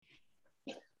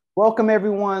Welcome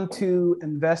everyone to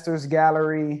Investors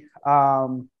Gallery.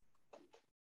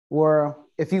 Where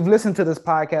if you've listened to this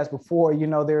podcast before, you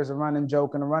know there's a running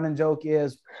joke, and the running joke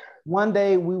is one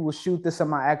day we will shoot this in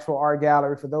my actual art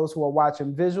gallery. For those who are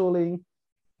watching visually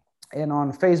and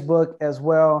on Facebook as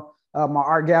well, my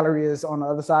art gallery is on the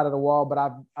other side of the wall, but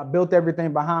I built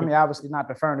everything behind me, obviously not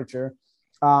the furniture.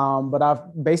 But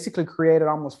I've basically created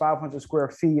almost 500 square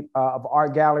feet of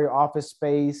art gallery, office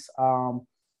space,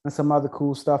 and some other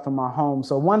cool stuff in my home.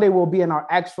 So one day we'll be in our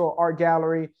actual art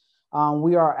gallery.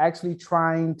 We are actually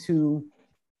trying to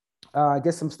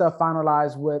get some stuff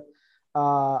finalized with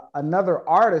another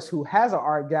artist who has an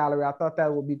art gallery. I thought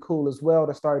that would be cool as well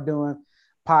to start doing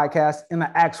podcasts in the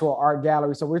actual art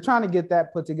gallery. So we're trying to get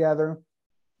that put together.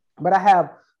 But I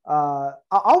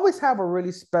always have a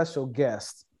really special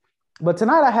guest. But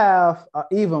tonight I have an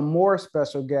even more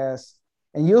special guest,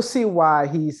 and you'll see why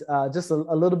he's just a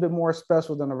little bit more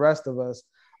special than the rest of us.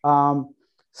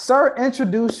 Sir,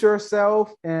 introduce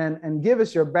yourself and give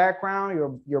us your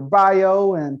background, your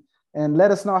bio, and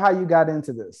let us know how you got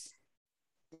into this.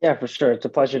 Yeah, for sure. It's a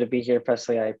pleasure to be here,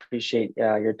 Presley. I appreciate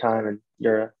your time and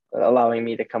your allowing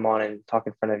me to come on and talk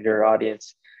in front of your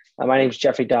audience. My name is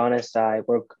Jeffrey Donis. I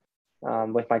work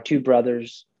with my two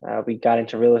brothers. We got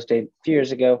into real estate a few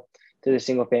years ago to the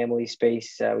single family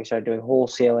space. We started doing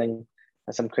wholesaling,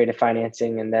 some creative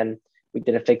financing, and then we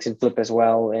did a fix and flip as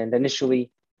well. And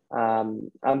initially, I'm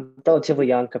relatively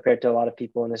young compared to a lot of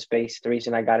people in this space. The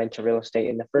reason I got into real estate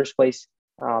in the first place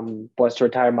was to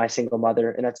retire my single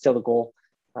mother, and that's still the goal.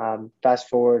 Fast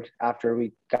forward, after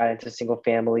we got into single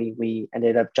family, we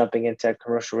ended up jumping into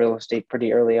commercial real estate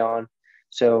pretty early on.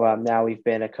 So now we've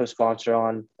been a co-sponsor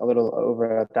on a little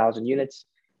over 1,000 units.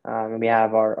 And we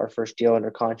have our first deal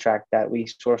under contract that we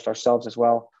sourced ourselves as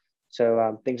well.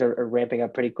 So things are ramping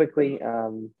up pretty quickly.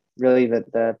 Really,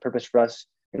 the purpose for us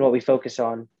and what we focus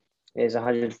on is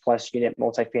 100 plus unit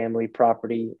multifamily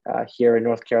property here in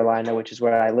North Carolina, which is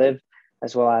where I live,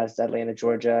 as well as Atlanta,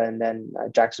 Georgia, and then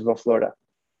Jacksonville, Florida.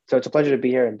 So it's a pleasure to be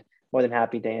here and more than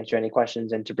happy to answer any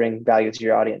questions and to bring value to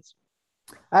your audience.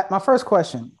 My first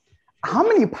question, how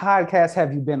many podcasts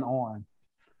have you been on?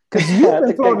 Because you've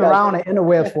been floating around the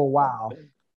interwebs for a while.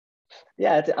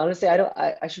 Yeah, honestly,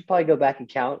 I should probably go back and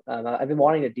count. I've been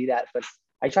wanting to do that, but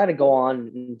I try to go on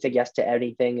and say yes to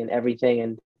anything and everything.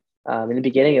 And in the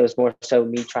beginning, it was more so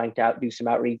me trying to do some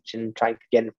outreach and trying to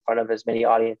get in front of as many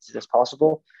audiences as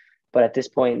possible. But at this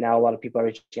point now, a lot of people are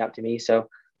reaching out to me. So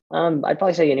I'd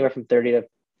probably say anywhere from 30 to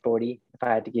 40 if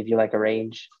I had to give you like a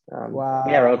range. Wow.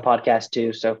 We have our own podcast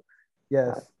too. So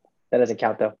yes, that doesn't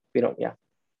count though. We don't. Yeah.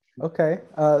 Okay.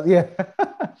 Yeah.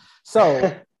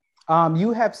 So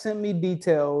you have sent me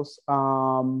details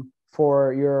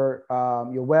for your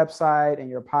website and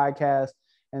your podcast,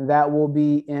 and that will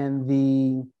be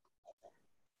in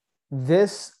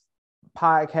this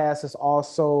podcast is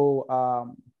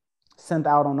also sent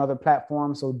out on other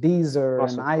platforms. So Deezer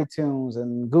Awesome. and iTunes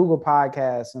and Google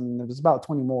Podcasts, and there's about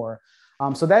 20 more.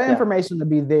 So that information will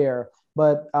be there.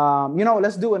 But,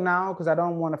 let's do it now because I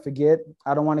don't want to forget.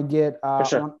 I don't want to get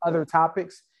on other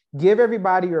topics. Give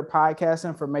everybody your podcast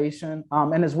information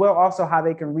and as well also how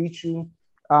they can reach you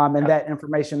and that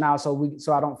information now so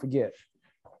I don't forget.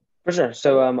 For sure.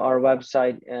 So our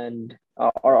website and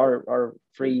our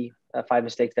free 5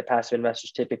 mistakes that passive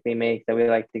investors typically make that we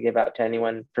like to give out to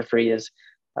anyone for free is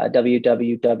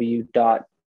www.donis,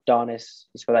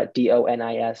 spell that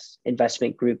DONIS,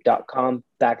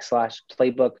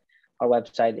 investmentgroup.com/playbook. Our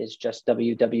website is just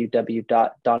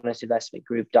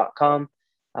www.donisinvestmentgroup.com.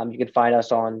 You can find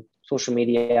us on social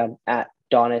media at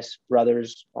Donis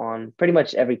Brothers on pretty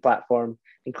much every platform,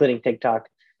 including TikTok.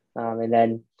 And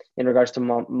then in regards to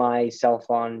myself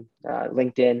on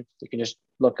LinkedIn, you can just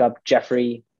look up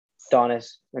Jeffrey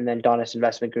Donis and then Donis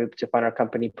Investment Group to find our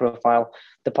company profile.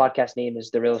 The podcast name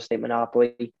is The Real Estate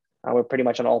Monopoly. We're pretty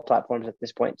much on all platforms at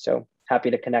this point. So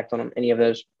happy to connect on any of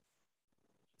those.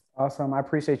 Awesome. I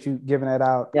appreciate you giving that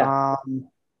out. Yeah.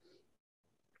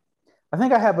 I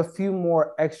think I have a few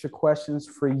more extra questions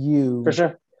for you. For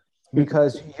sure.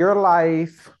 Because your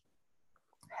life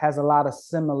has a lot of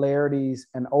similarities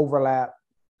and overlap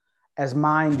as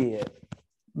mine did.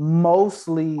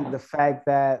 Mostly the fact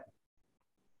that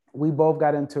we both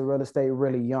got into real estate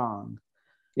really young.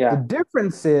 Yeah. The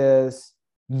difference is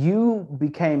you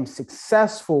became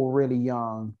successful really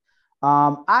young.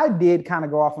 I did kind of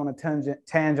go off on a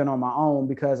tangent on my own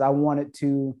because I wanted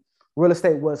to, real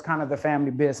estate was kind of the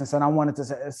family business. And I wanted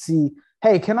to see,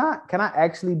 hey, can I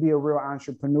actually be a real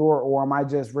entrepreneur, or am I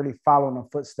just really following the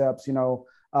footsteps,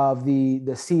 of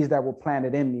the seeds that were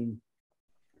planted in me?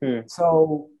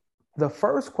 So the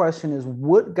first question is,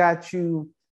 what got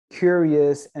you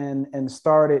curious and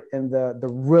started in the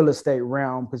real estate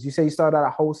realm? Because you say you started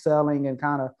out wholesaling and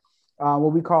kind of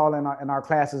what we call in our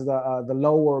classes the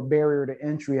lower barrier to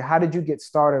entry. How did you get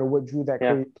started, or what drew that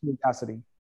Yeah, curiosity?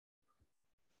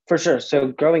 for sure. So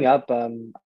growing up,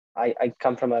 I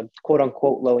come from a quote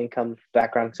unquote low income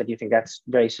background, because I do think that's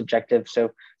very subjective.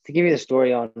 So to give you the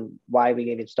story on why we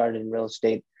get started in real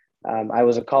estate, I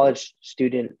was a college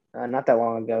student not that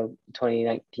long ago,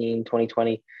 2019,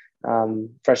 2020,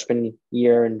 freshman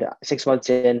year, and 6 months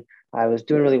in, I was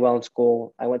doing really well in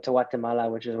school. I went to Guatemala,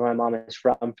 which is where my mom is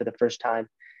from, for the first time.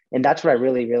 And that's where I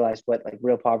really realized what like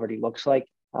real poverty looks like.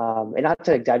 And not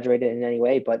to exaggerate it in any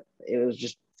way, but it was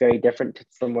just very different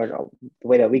from where the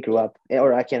way that we grew up.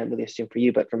 Or I can't really assume for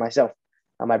you, but for myself,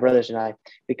 my brothers and I,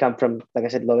 we come from, like I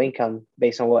said, low income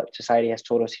based on what society has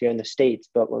told us here in the States.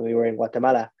 But when we were in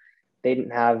Guatemala, they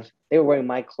were wearing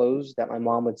my clothes that my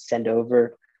mom would send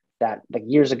over, that like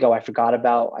years ago I forgot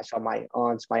about. I saw my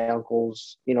aunts, my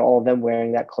uncles, all of them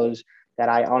wearing that clothes that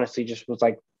I honestly just was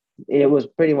like, it was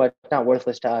pretty much not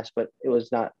worthless to us, but it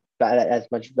was not as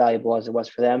much valuable as it was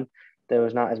for them. There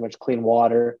was not as much clean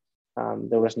water.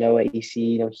 There was no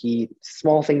AC, no heat,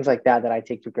 small things like that that I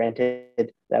take for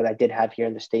granted that I did have here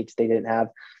in the States, they didn't have.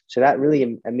 So that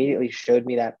really immediately showed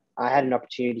me that I had an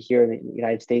opportunity here in the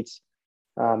United States.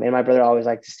 And my brother always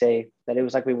liked to say that it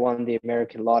was like we won the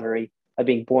American lottery of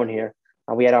being born here.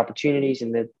 We had opportunities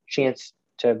and the chance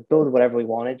to build whatever we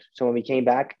wanted. So when we came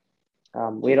back,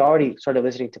 we had already started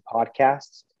listening to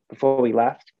podcasts before we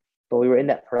left, but we were in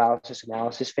that paralysis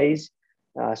analysis phase.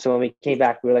 So when we came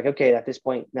back, we were like, okay, at this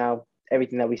point now,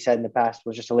 everything that we said in the past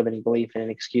was just a limiting belief and an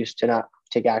excuse to not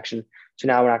take action. So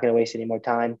now we're not going to waste any more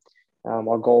time.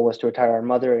 Our goal was to retire our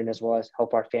mother and as well as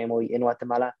help our family in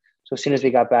Guatemala. So as soon as we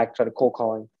got back, started cold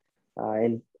calling.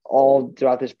 And all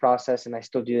throughout this process, and I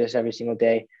still do this every single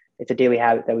day, it's a daily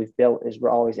habit that we've built, is we're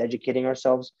always educating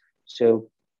ourselves. So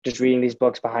just reading these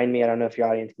books behind me, I don't know if your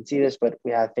audience can see this, but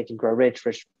we have Think and Grow Rich,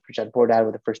 Rich Dad Poor Dad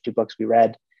were the first two books we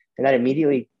read. And that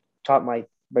immediately taught my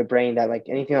brain that like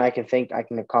anything that I can think, I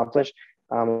can accomplish.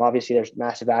 Obviously, there's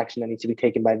massive action that needs to be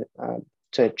taken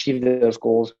to achieve those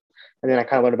goals. And then I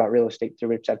kind of learned about real estate through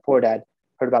Rich Dad Poor Dad,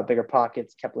 heard about Bigger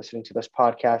Pockets, kept listening to this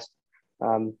podcast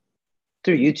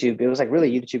through YouTube. It was like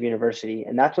really YouTube University.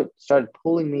 And that's what started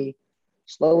pulling me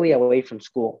slowly away from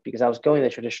school, because I was going the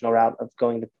traditional route of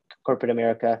going to corporate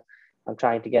America. I'm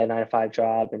trying to get a 9-to-5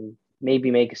 job and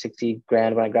maybe make 60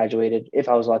 grand when I graduated, if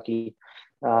I was lucky.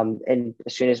 And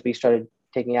as soon as we started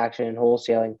taking action in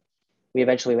wholesaling, we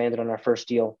eventually landed on our first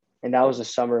deal. And that was the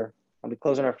summer. And we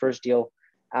closed on our first deal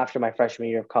after my freshman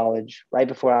year of college, right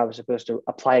before I was supposed to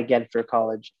apply again for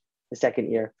college the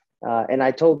second year. And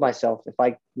I told myself, if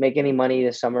I make any money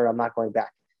this summer, I'm not going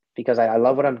back, because I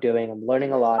love what I'm doing. I'm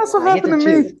learning a lot. That's what I hit happened the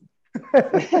to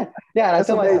two. me. Yeah, and That's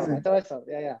amazing. I told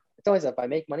myself, if I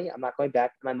make money, I'm not going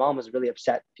back. My mom was really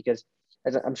upset because,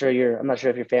 as I'm not sure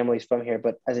if your family is from here,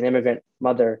 but as an immigrant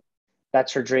mother,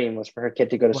 that's her dream, was for her kid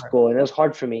to go to Right. school. And it was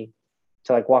hard for me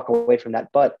to like walk away from that,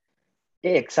 but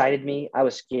it excited me. I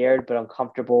was scared, but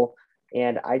uncomfortable.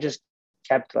 And I just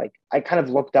kept I kind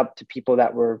of looked up to people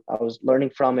that I was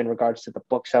learning from in regards to the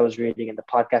books I was reading and the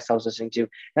podcasts I was listening to. And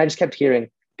I just kept hearing,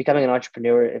 becoming an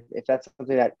entrepreneur, if that's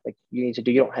something that like you need to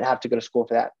do, you don't have to go to school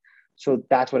for that. So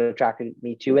that's what attracted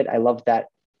me to it. I loved that.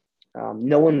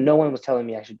 No one was telling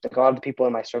me I should, like, a lot of the people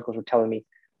in my circles were telling me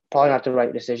probably not the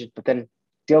right decision. But then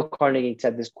Dale Carnegie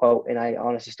said this quote, and I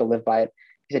honestly still live by it.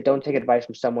 He said, don't take advice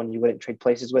from someone you wouldn't trade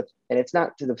places with. And it's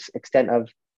not to the extent of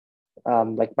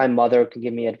like my mother can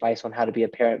give me advice on how to be a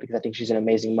parent, because I think she's an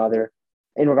amazing mother.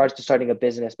 In regards to starting a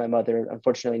business, my mother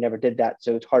unfortunately never did that.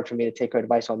 So it's hard for me to take her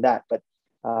advice on that. But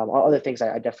all other things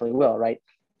I definitely will, right?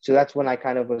 So that's when I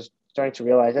kind of was starting to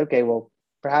realize, okay, well,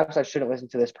 perhaps I shouldn't listen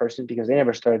to this person because they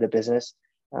never started a business.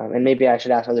 And maybe I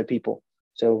should ask other people.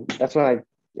 So that's when I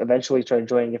eventually started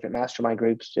joining different mastermind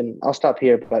groups. And I'll stop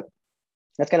here, but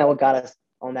that's kind of what got us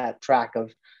on that track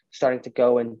of starting to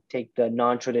go and take the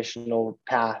non-traditional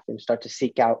path and start to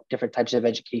seek out different types of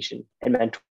education and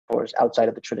mentors outside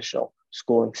of the traditional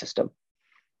schooling system.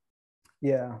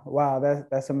 Yeah. Wow.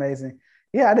 That's amazing.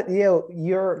 Yeah.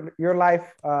 Your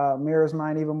life mirrors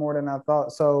mine even more than I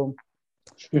thought. So,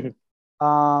 and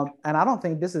I don't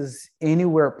think this is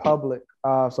anywhere public.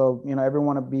 So,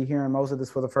 everyone will be hearing most of this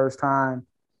for the first time.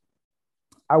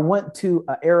 I went to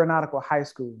an aeronautical high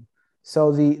school.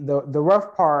 So the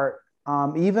rough part,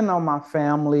 even though my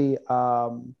family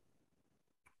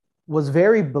was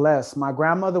very blessed. My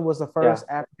grandmother was the first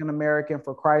African-American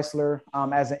for Chrysler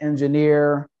as an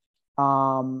engineer.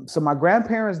 So my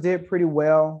grandparents did pretty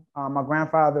well. My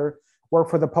grandfather work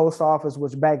for the post office,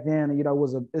 which back then,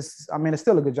 it's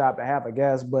still a good job to have, I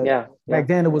guess. But back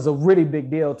then it was a really big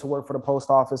deal to work for the post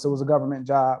office. It was a government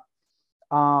job.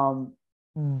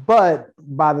 But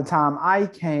by the time I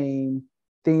came,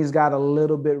 things got a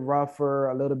little bit rougher,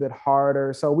 a little bit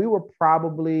harder. So we were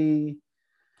probably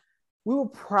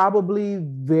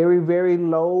very, very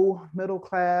low middle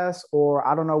class, or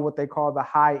I don't know what they call the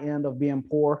high end of being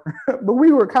poor, but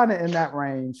we were kind of in that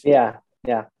range. Yeah.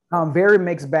 Very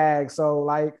mixed bag. So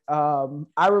like,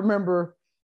 I remember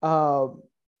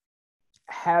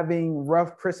having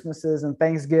rough Christmases and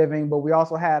Thanksgiving, but we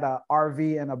also had a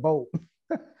RV and a boat.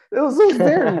 It was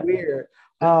very weird.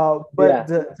 But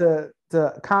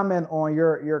to comment on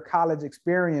your college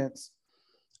experience,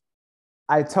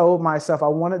 I told myself I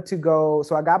wanted to go.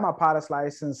 So I got my pilot's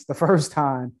license the first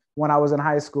time when I was in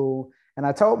high school. And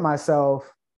I told myself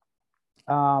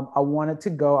I wanted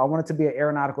to be an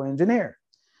aeronautical engineer.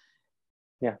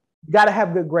 Yeah. You got to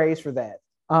have good grades for that.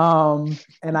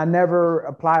 And I never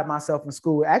applied myself in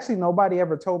school. Actually, nobody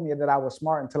ever told me that I was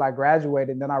smart until I graduated.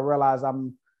 And then I realized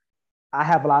I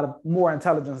have a lot of more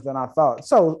intelligence than I thought.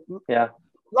 So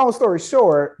long story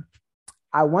short,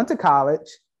 I went to college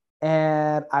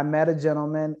and I met a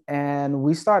gentleman and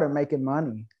we started making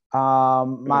money.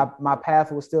 My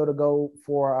path was still to go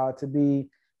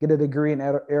get a degree in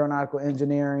aeronautical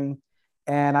engineering.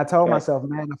 And I told myself,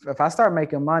 man, if I start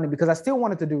making money, because I still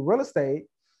wanted to do real estate,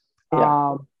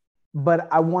 but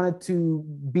I wanted to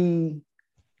be,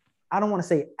 I don't want to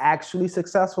say actually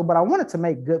successful, but I wanted to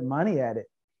make good money at it.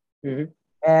 Mm-hmm.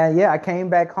 And I came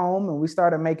back home and we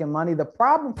started making money. The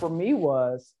problem for me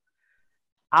was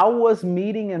I was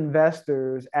meeting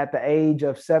investors at the age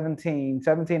of 17,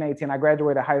 18. I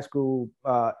graduated high school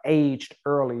aged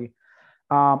early.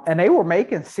 And they were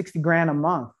making 60 grand a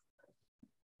month.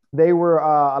 They were,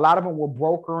 a lot of them were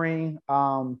brokering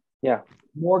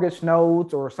mortgage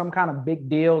notes or some kind of big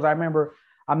deals. I remember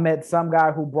I met some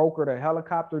guy who brokered a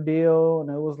helicopter deal and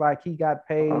it was like he got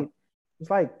paid, it's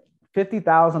like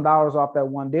 $50,000 off that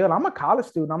one deal. I'm a college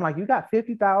student. I'm like, you got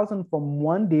 $50,000 from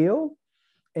one deal?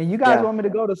 And you guys want me to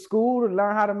go to school to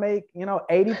learn how to make,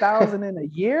 $80,000 in a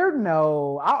year?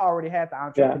 No, I already had the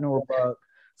entrepreneur bug.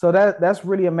 So that's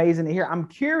really amazing to hear. I'm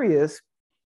curious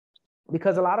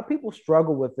because a lot of people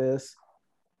struggle with this.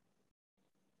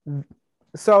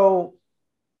 So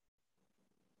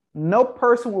no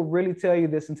person will really tell you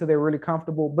this until they're really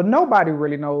comfortable, but nobody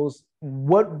really knows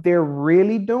what they're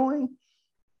really doing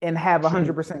and have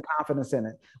 100% confidence in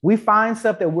it. We find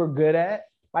stuff that we're good at,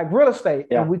 like real estate,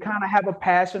 and we kind of have a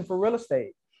passion for real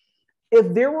estate.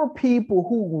 If there were people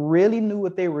who really knew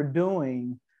what they were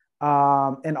doing,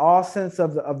 in all sense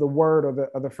of the word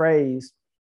or the phrase,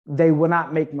 they will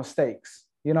not make mistakes.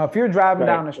 If you're driving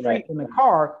down the street in the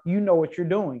car, you know what you're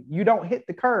doing. You don't hit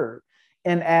the curb.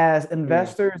 And as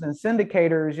investors and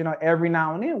syndicators, every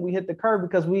now and then we hit the curb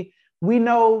because we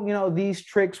know, these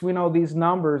tricks, we know these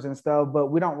numbers and stuff, but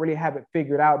we don't really have it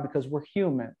figured out because we're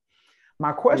human.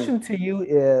 My question to you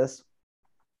is,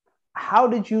 how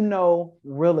did you know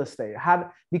real estate?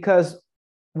 Because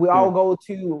we all go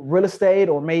to real estate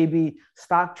or maybe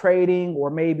stock trading or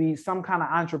maybe some kind of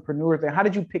entrepreneur thing. How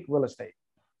did you pick real estate?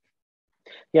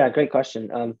 Yeah, great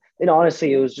question.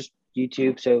 Honestly, it was just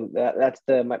YouTube. So that's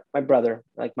my brother,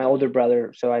 like my older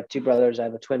brother. So I have two brothers. I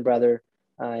have a twin brother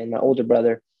and my older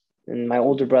brother. And my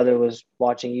older brother was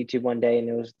watching YouTube one day and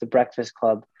it was The Breakfast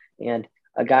Club. And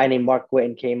a guy named Mark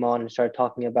Whitten came on and started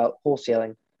talking about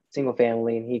wholesaling, single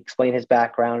family. And he explained his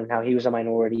background and how he was a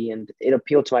minority. And it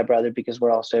appealed to my brother because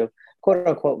we're also quote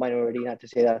unquote minority. Not to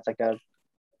say that's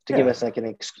give us like an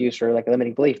excuse or like a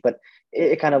limiting belief, but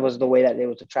it kind of was the way that it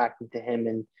was attracting to him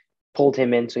and pulled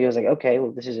him in. So he was like, okay,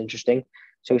 well, this is interesting.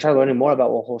 So we started learning more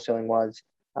about what wholesaling was.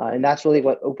 And that's really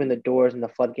what opened the doors and the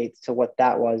floodgates to what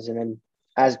that was. And then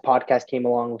as podcasts came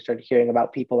along, we started hearing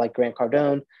about people like Grant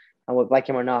Cardone. And like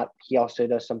him or not, he also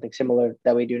does something similar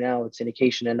that we do now with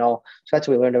syndication and all. So that's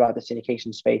what we learned about the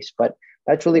syndication space. But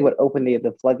that's really what opened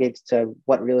the floodgates to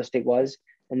what real estate was.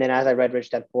 And then as I read Rich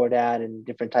Dad Poor Dad and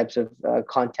different types of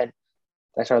content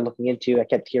I started looking into, I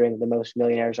kept hearing the most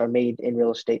millionaires are made in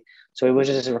real estate. So it was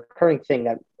just a recurring thing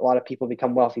that a lot of people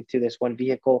become wealthy through this one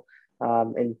vehicle.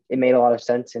 And it made a lot of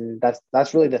sense. And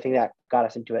that's really the thing that got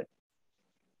us into it.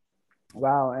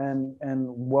 Wow. And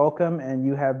welcome. And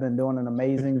you have been doing an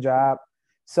amazing job.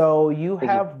 So you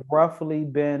have roughly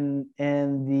been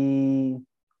in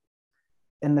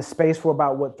the space for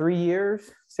about what, 3 years?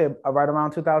 Say right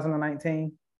around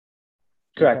 2019?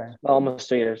 Correct. Okay. Almost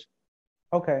 3 years.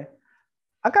 Okay.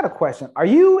 I got a question. Are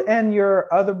you and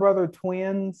your other brother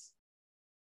twins?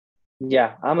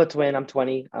 Yeah, I'm a twin. I'm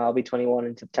 20. I'll be 21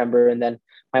 in September. And then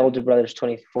my older brother's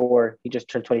 24. He just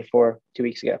turned 24 2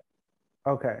 weeks ago.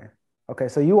 Okay. Okay.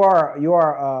 So you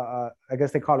are I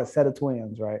guess they call it set of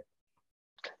twins, right?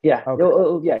 Yeah.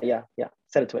 Okay. Yeah.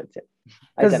 Set of twins. Yeah.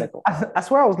 Because Identical. I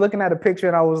swear I was looking at a picture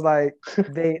and I was like,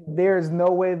 there's no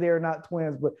way they're not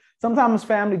twins, but sometimes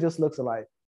family just looks alike.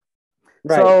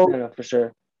 Right. So No, for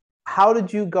sure. how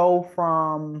did you go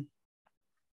from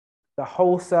the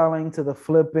wholesaling to the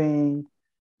flipping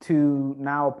to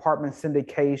now apartment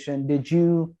syndication? Did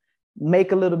you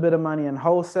make a little bit of money in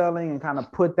wholesaling and kind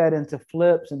of put that into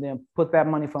flips and then put that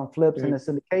money from flips into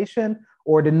Mhm. syndication?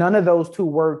 Or did none of those two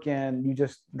work and you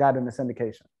just got into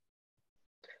syndication?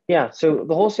 Yeah. So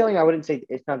the wholesaling, I wouldn't say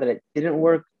it's not that it didn't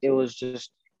work. It was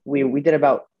just we did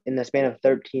about in the span of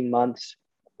 13 months,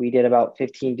 we did about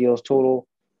 15 deals total,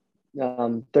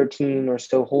 13 or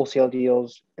so wholesale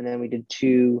deals, and then we did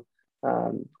two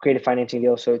creative financing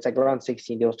deals. So it's like around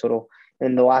 16 deals total.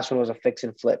 And the last one was a fix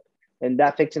and flip. And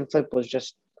that fix and flip was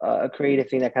just a creative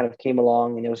thing that kind of came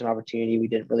along, and it was an opportunity we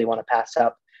didn't really want to pass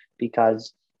up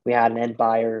because we had an end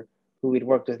buyer who we'd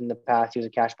worked with in the past. He was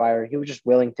a cash buyer. He was just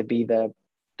willing to be the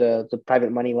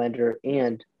private money lender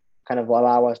and kind of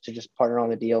allow us to just partner on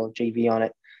the deal, JV on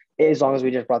it. As long as we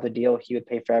just brought the deal, he would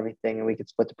pay for everything and we could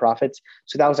split the profits.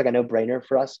 So that was like a no brainer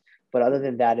for us. But other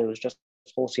than that, it was just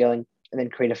wholesaling and then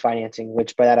creative financing,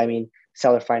 which by that I mean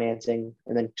seller financing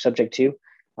and then subject to.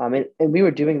 And we were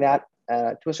doing that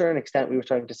to a certain extent. We were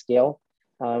starting to scale.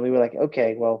 We were like,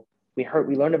 okay, well, we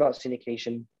learned about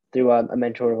syndication through a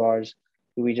mentor of ours.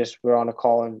 We just were on a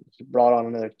call and he brought on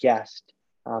another guest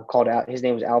called out. His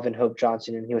name was Alvin Hope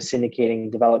Johnson, and he was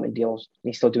syndicating development deals. And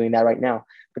he's still doing that right now.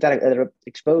 But that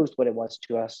exposed what it was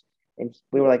to us, and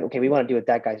we were like, okay, we want to do what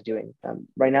that guy's doing.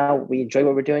 Right now, we enjoy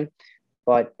what we're doing,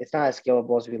 but it's not as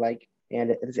scalable as we like.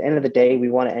 And at the end of the day, we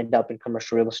want to end up in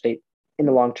commercial real estate in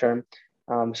the long term.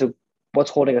 So what's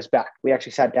holding us back? We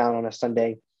actually sat down on a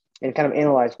Sunday and kind of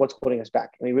analyzed what's holding us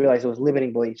back. And we realized it was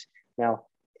limiting beliefs. Now,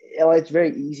 it's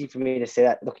very easy for me to say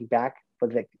that looking back,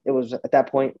 but it was at that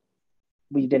point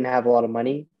we didn't have a lot of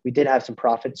money. We did have some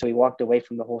profit, so we walked away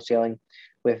from the wholesaling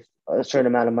with a certain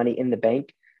amount of money in the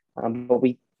bank. But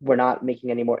we were not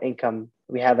making any more income.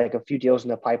 We had like a few deals in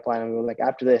the pipeline, and we were like,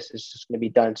 after this, it's just going to be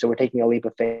done. So we're taking a leap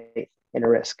of faith and a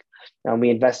risk. We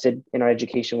invested in our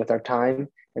education with our time,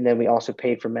 and then we also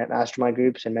paid for mastermind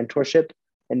groups and mentorship.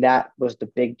 And that was the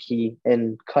big key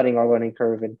in cutting our learning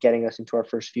curve and getting us into our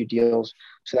first few deals.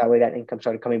 So that way that income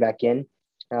started coming back in.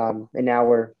 And now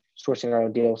we're sourcing our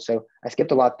own deals. So I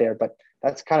skipped a lot there, but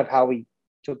that's kind of how we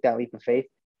took that leap of faith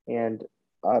and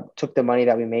took the money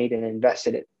that we made and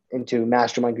invested it into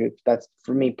mastermind groups. That's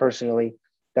for me personally,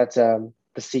 that's the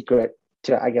secret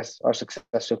to, I guess, our success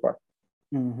so far.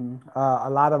 Mm-hmm. A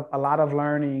lot of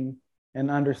learning and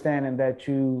understanding that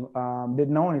you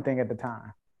didn't know anything at the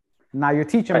time. Now you're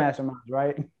teaching Right. masterminds,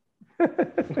 right?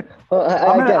 Well,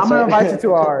 I'm guess, gonna invite you right?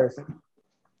 to ours.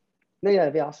 No, yeah,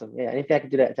 that'd be awesome. Yeah, anything I could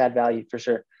do to add value for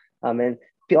sure. And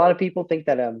a lot of people think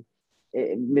that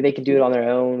they can do it on their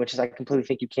own, which is I completely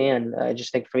think you can. I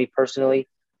just think for me personally,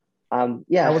 That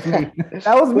yeah, was me.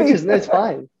 That was which me. is that's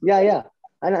fine. Yeah.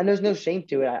 And there's no shame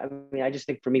to it. I mean, I just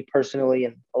think for me personally,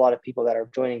 and a lot of people that are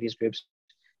joining these groups,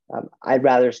 I'd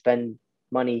rather spend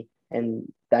money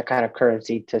and that kind of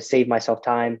currency to save myself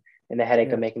time and the headache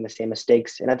Yeah. of making the same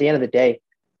mistakes. And at the end of the day,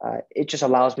 it just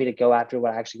allows me to go after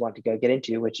what I actually want to go get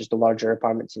into, which is the larger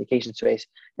apartment syndication space.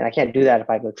 And I can't do that if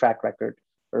I have no track record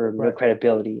or no Right.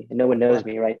 credibility and no one knows Right.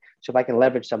 me, right? So if I can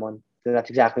leverage someone, then that's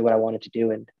exactly what I wanted to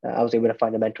do. And I was able to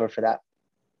find a mentor for that.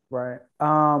 Right.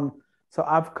 So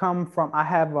I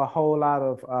have a whole lot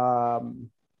of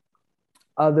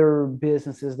other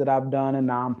businesses that I've done and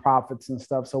nonprofits and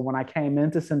stuff. So when I came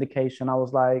into syndication, I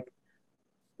was like,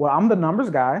 well, I'm the numbers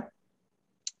guy.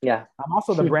 Yeah. I'm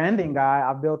also the branding guy.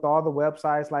 I've built all the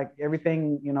websites, like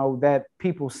everything, that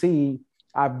people see,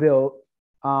 I've built.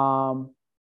 And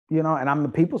I'm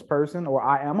the people's person, or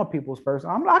I am a people's person.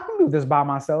 I can do this by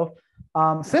myself.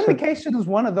 Syndication is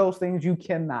one of those things you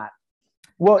cannot.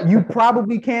 Well, you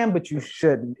probably can, but you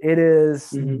shouldn't. It is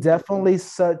Mm-hmm. definitely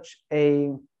such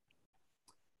a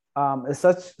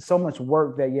it's so much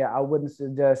work that I wouldn't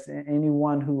suggest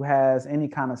anyone who has any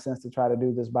kind of sense to try to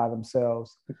do this by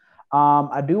themselves.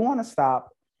 I do want to stop,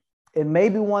 and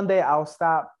maybe one day I'll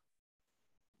stop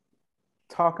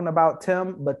talking about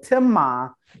Tim, but Tim Ma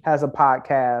has a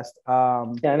podcast.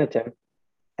 Yeah, I know Tim.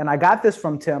 And I got this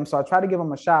from Tim, so I try to give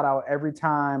him a shout out every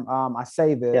time I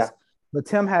say this. Yeah. But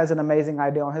Tim has an amazing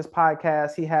idea on his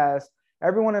podcast. He has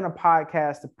everyone in a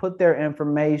podcast to put their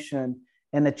information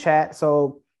in the chat.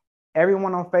 So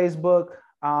everyone on Facebook,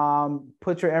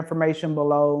 put your information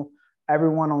below.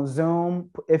 everyone on Zoom,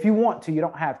 if you want to, you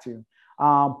don't have to,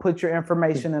 put your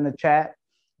information in the chat.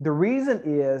 The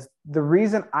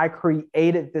reason I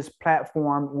created this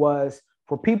platform was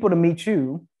for people to meet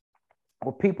you,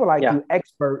 or people like you,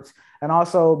 experts, and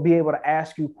also be able to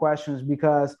ask you questions,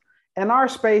 because in our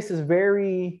space is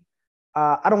very,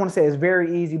 I don't want to say it's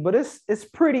very easy, but it's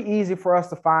pretty easy for us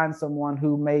to find someone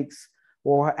who makes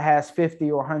or has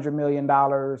 50 or $100 million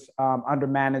under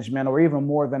management, or even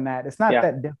more than that. It's not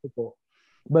that difficult.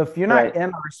 But if you're not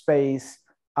in our space,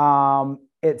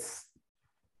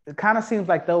 it kind of seems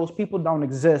like those people don't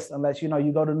exist unless, you know,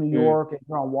 you go to New York and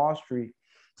you're on Wall Street.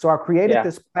 So I created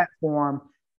this platform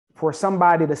for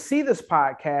somebody to see this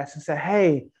podcast and say,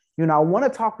 hey, you know, I want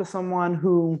to talk to someone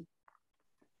who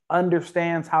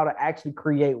understands how to actually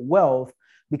create wealth,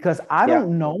 because I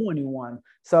don't know anyone.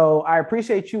 So I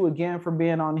appreciate you again for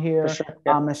being on here. For sure.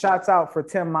 And shouts out for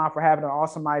Tim Ma for having an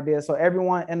awesome idea. So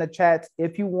everyone in the chats,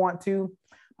 if you want to,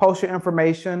 post your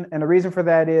information. And the reason for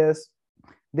that is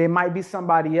there might be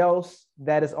somebody else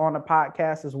that is on the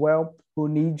podcast as well who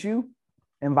needs you,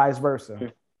 and vice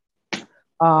versa.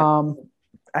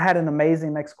 I had an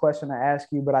amazing next question to ask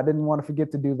you, but I didn't want to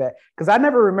forget to do that because I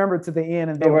never remember to the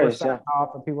end, and then we're signing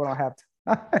off and people don't have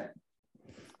to.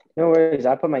 No worries.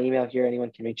 I put my email here.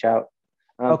 Anyone can reach out.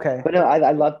 Okay. But no,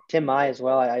 I love Tim Mai as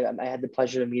well. I had the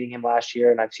pleasure of meeting him last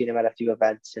year, and I've seen him at a few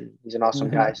events, and he's an awesome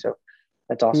guy. So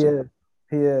that's awesome.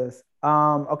 He is.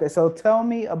 Okay. So tell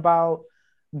me about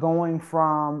going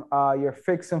from your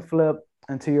fix and flip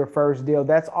into your first deal.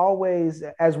 That's always,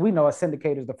 as we know, as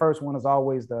syndicators, the first one is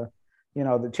always the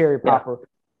cherry popper.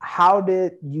 How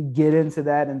did you get into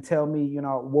that? And tell me, you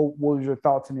know, what was your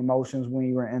thoughts and emotions when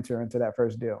you were entering into that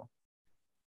first deal?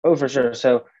 Oh, for sure.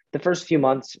 So the first few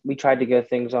months, we tried to go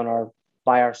things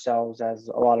by ourselves, as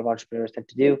a lot of entrepreneurs tend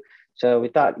to do. So we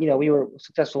thought, you know, we were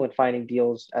successful in finding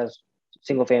deals as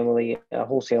single family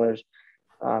wholesalers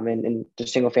and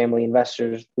just single family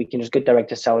investors. We can just get direct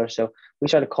to sellers. So we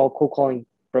started cold calling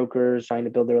brokers, trying to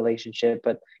build a relationship,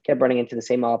 but kept running into the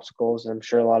same obstacles. And I'm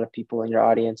sure a lot of people in your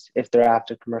audience, if they're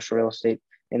after commercial real estate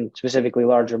and specifically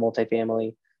larger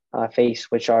multifamily,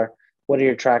 face, which are, what are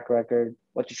your track record?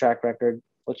 What's your track record?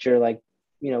 What's your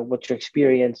what's your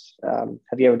experience?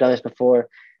 Have you ever done this before?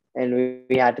 And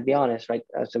we had to be honest, right?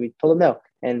 So we told them no.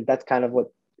 And that's kind of what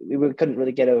we couldn't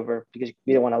really get over, because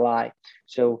we didn't want to lie.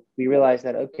 So we realized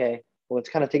that, okay, well, let's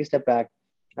kind of take a step back,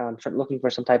 start looking for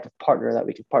some type of partner that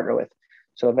we could partner with.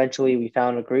 So eventually we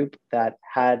found a group that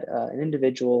had an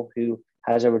individual who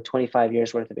has over 25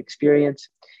 years worth of experience.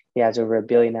 He has over $1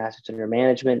 billion assets under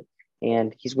management,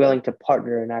 and he's willing to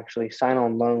partner and actually sign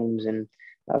on loans and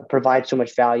provide so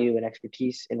much value and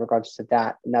expertise in regards to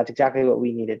that. And that's exactly what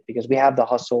we needed, because we have the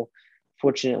hustle.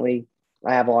 Fortunately,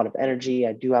 I have a lot of energy.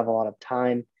 I do have a lot of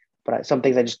time, but some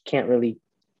things I just can't really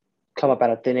come up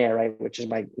out of thin air, right? Which is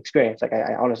my experience. Like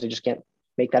I honestly just can't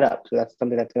make that up. So that's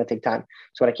something that's going to take time.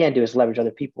 So what I can do is leverage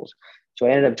other people's. So I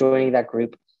ended up joining that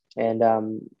group, and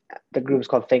the group is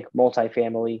called Think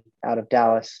Multifamily out of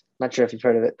Dallas. Not sure if you've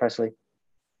heard of it, Presley.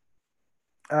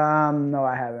 No,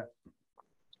 I haven't.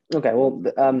 Okay. Well,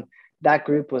 that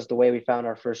group was the way we found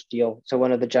our first deal. So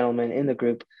one of the gentlemen in the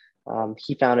group,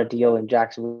 he found a deal in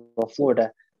Jacksonville,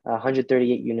 Florida,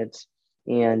 138 units.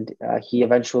 And he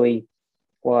eventually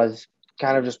was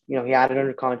kind of just, you know, he had it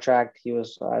under contract. He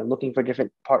was looking for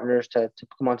different partners to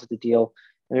come onto the deal.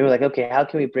 And we were like, okay, how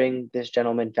can we bring this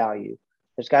gentleman value?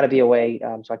 There's got to be a way.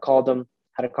 So I called him,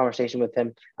 had a conversation with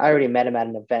him. I already met him at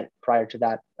an event prior to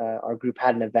that. Our group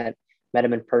had an event, met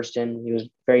him in person. He was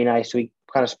very nice. So we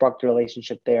kind of sparked a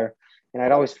relationship there. And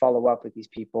I'd always follow up with these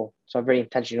people. So I'm very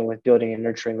intentional with building and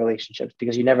nurturing relationships,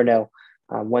 because you never know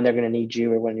when they're going to need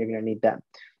you or when you're going to need them.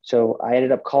 So I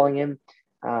ended up calling him,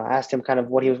 asked him kind of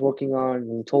what he was working on,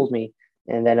 and he told me.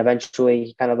 And then eventually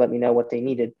he kind of let me know what they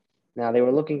needed. Now they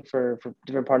were looking for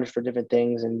different partners for different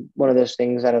things. And one of those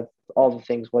things, out of all the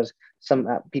things, was some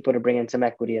people to bring in some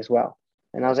equity as well.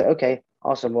 And I was like, okay,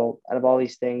 awesome. Well, out of all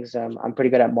these things, I'm pretty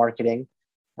good at marketing.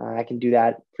 I can do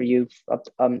that for you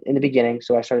in the beginning.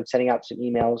 So I started sending out some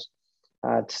emails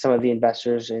to some of the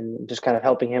investors and just kind of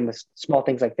helping him with small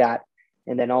things like that.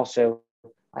 And then also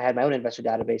I had my own investor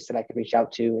database that I could reach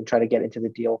out to and try to get into the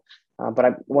deal.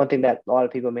 One thing that a lot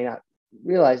of people may not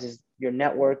realize is your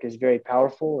network is very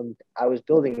powerful. And I was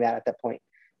building that at that point.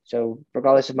 So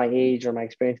regardless of my age or my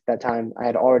experience at that time, I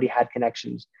had already had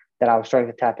connections that I was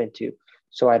starting to tap into.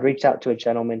 So I'd reached out to a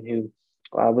gentleman who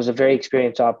was a very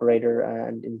experienced operator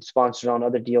and sponsored on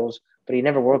other deals, but he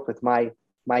never worked with my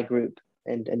group.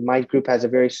 And my group has a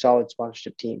very solid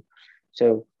sponsorship team.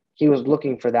 So he was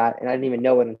looking for that. And I didn't even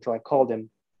know it until I called him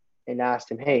and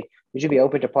asked him, hey, would you be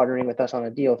open to partnering with us on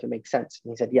a deal if it makes sense?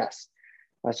 And he said, yes.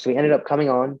 So he ended up coming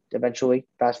on eventually,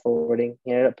 fast forwarding.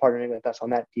 He ended up partnering with us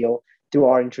on that deal through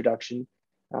our introduction.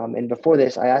 And before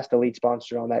this, I asked the lead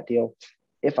sponsor on that deal,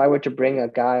 if I were to bring a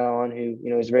guy on who,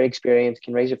 is very experienced,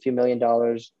 can raise a few $1 million,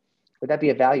 would that be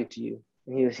of value to you?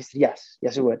 And he said, yes,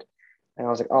 it would. And I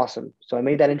was like, awesome. So I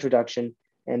made that introduction,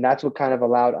 and that's what kind of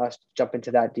allowed us to jump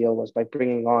into that deal, was by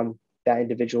bringing on that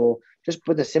individual just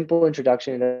with a simple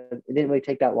introduction. It didn't really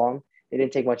take that long. It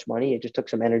didn't take much money. It just took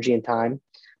some energy and time.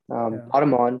 Brought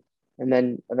him on. And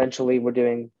then eventually we're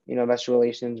doing, investor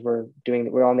relations. We're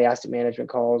on the asset management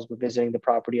calls. We're visiting the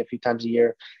property a few times a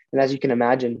year. And as you can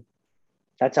imagine,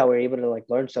 that's how we're able to like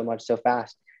learn so much so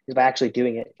fast, is by actually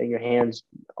doing it, getting your hands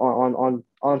on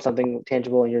something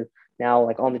tangible. And you're now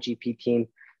like on the GP team.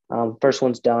 First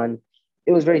one's done.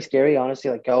 It was very scary, honestly,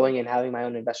 like going and having my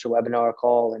own investor webinar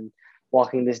call and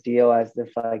walking this deal as if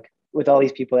like with all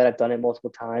these people that have done it multiple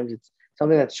times. It's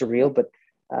something that's surreal, but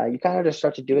you kind of just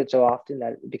start to do it so often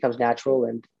that it becomes natural.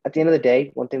 And at the end of the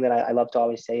day, one thing that I love to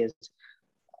always say is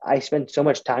I spend so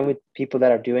much time with people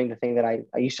that are doing the thing that I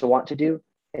used to want to do,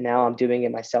 and now I'm doing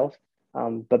it myself.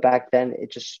 But back then,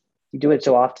 you do it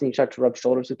so often, you start to rub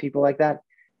shoulders with people like that.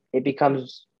 It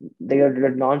becomes,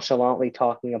 they're nonchalantly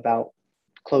talking about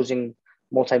closing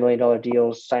multi-million-dollar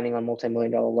deals, signing on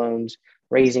multi-million-dollar loans,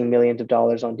 raising millions of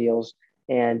dollars on deals.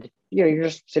 And, you're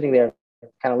just sitting there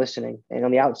kind of listening. And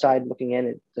on the outside looking in,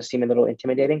 it does seem a little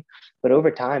intimidating, but over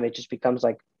time, it just becomes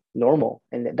like normal.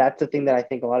 And that's the thing that I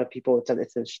think a lot of people,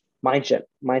 it's a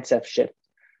mindset shift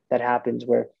that happens,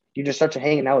 where you just start to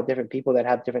hanging out with different people that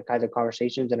have different kinds of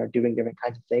conversations and are doing different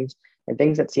kinds of things, and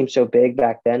things that seem so big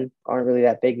back then aren't really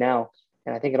that big now.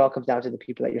 And I think it all comes down to the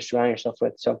people that you're surrounding yourself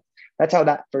with. So that's how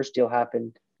that first deal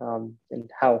happened, and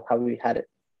how we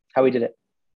did it.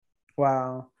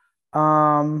 Wow.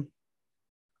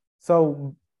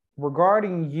 So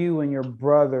regarding you and your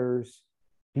brothers,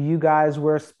 do you guys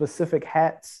wear specific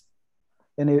hats?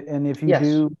 And if you Yes.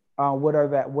 do, what are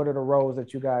the roles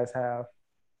that you guys have?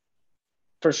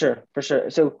 For sure.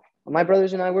 So my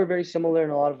brothers and I, we're very similar in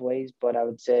a lot of ways, but I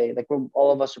would say like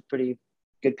all of us are pretty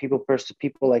good people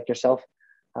like yourself.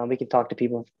 We can talk to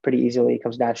people pretty easily. It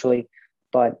comes naturally,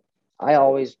 but I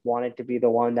always wanted to be the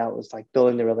one that was like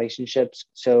building the relationships.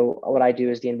 So what I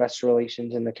do is the investor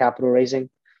relations and the capital raising.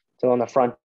 So on the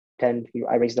front end,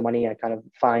 I raise the money. I kind of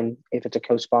find if it's a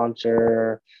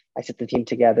co-sponsor, I set the team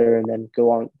together and then go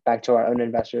on back to our own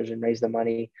investors and raise the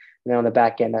money. And then on the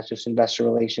back end, that's just investor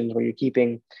relations, where you're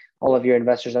keeping all of your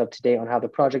investors up to date on how the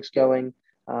project's going.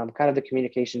 Kind of the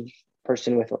communications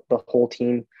person with the whole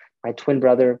team. My twin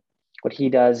brother, what he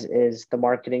does is the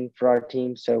marketing for our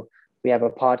team. So we have a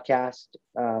podcast,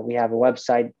 we have a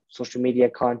website, social media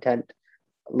content,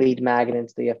 lead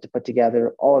magnets that you have to put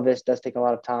together. All of this does take a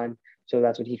lot of time. So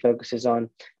that's what he focuses on. And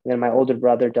then my older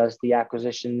brother does the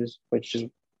acquisitions, which is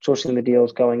sourcing the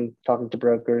deals, talking to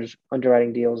brokers,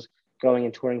 underwriting deals, going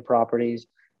and touring properties.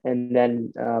 And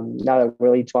then now that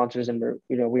we're lead sponsors and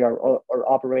we are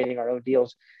operating our own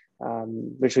deals,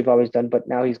 which we've always done, but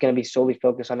now he's going to be solely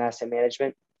focused on asset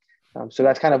management. So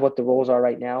that's kind of what the roles are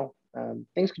right now.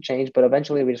 Things could change, but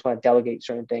eventually we just want to delegate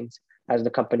certain things as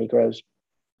the company grows.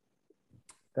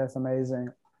 That's amazing.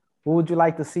 What would you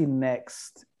like to see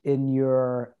next in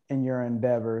your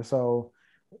endeavor? So,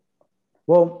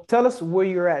 well, tell us where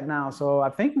you're at now. So I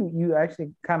think you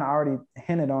actually kind of already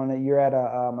hinted on it. You're at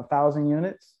 1,000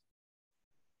 units.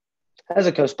 As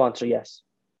a co-sponsor, yes.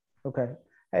 Okay.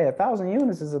 Hey, 1,000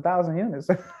 units is 1,000 units.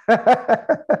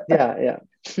 Yeah.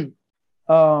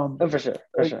 For sure.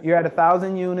 You're at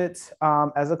 1,000 units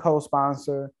as a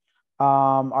co-sponsor.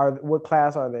 What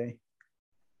class are they?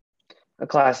 A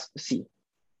class C.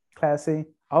 Class C.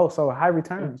 Oh, so high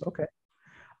returns. Okay.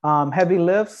 Heavy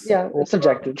lifts. Yeah, it's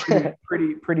subjective.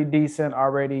 pretty decent,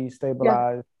 already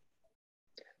stabilized.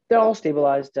 Yeah. They're all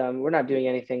stabilized. We're not doing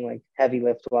anything like heavy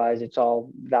lift wise. It's all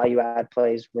value add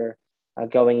plays. We're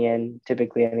going in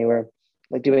typically anywhere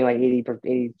like doing like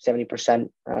 80, 70%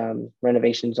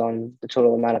 renovations on the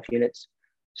total amount of units.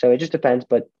 So it just depends,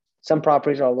 but some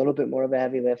properties are a little bit more of a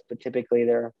heavy lift, but typically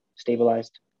they're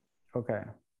stabilized. Okay.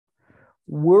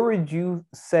 Where would you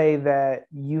say that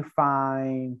you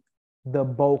find the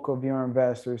bulk of your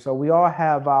investors? So we all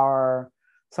have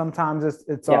sometimes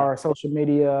it's our social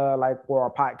media, like for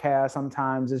our podcast.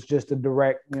 Sometimes it's just a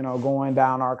direct, going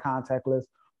down our contact list.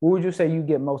 Where would you say you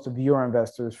get most of your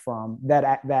investors from that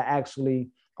actually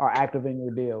are active in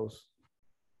your deals?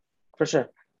 For sure.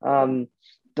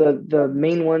 The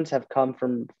main ones have come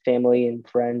from family and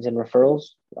friends and referrals.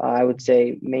 I would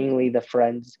say mainly the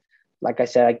friends. Like I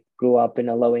said, I grew up in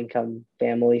a low income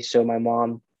family. So my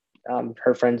mom,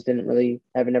 her friends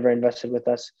have never invested with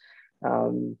us.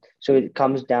 So it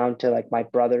comes down to like my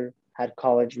brother had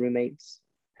college roommates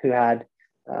who had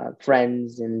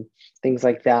friends and things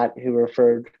like that who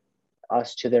referred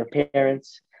us to their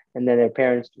parents, and then their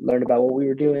parents learned about what we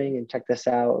were doing and checked us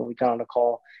out, and we got on a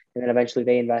call, and then eventually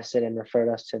they invested and referred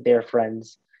us to their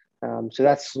friends. So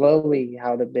that's slowly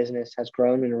how the business has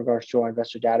grown in regards to our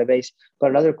investor database. But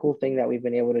another cool thing that we've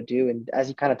been able to do, and as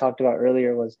you kind of talked about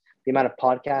earlier, was the amount of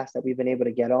podcasts that we've been able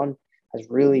to get on has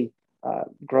really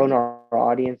grown our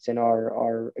audience and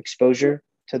our exposure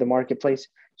to the marketplace.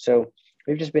 So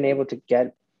we've just been able to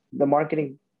get the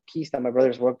marketing piece that my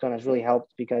brother's worked on has really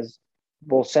helped, because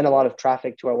we'll send a lot of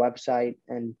traffic to our website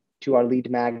and to our lead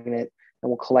magnet, and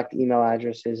we'll collect email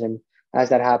addresses. And as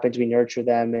that happens, we nurture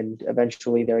them, and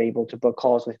eventually they're able to book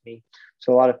calls with me.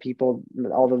 So a lot of people,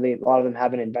 although a lot of them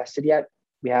haven't invested yet,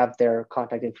 we have their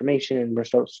contact information, and we're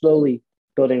slowly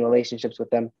building relationships with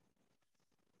them.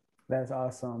 That's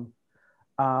awesome.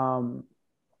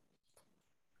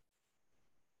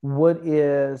 What's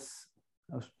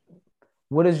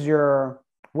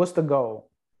the goal?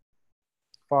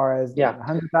 As far as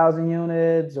 100,000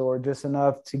 units, or just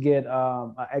enough to get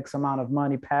an X amount of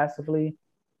money passively?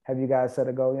 Have you guys set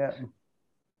a goal yet?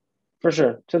 For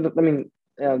sure. So,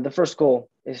 the first goal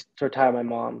is to retire my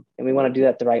mom, and we want to do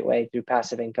that the right way through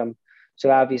passive income.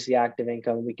 So obviously active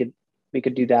income, we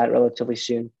could do that relatively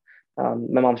soon.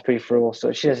 My mom's pretty frugal,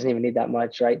 so she doesn't even need that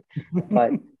much, right?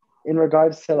 But in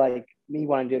regards to like me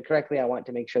wanting to do it correctly, I want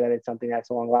to make sure that it's something that's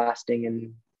long lasting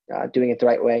and doing it the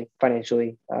right way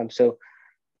financially. So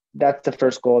that's the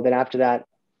first goal. Then after that,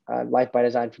 life by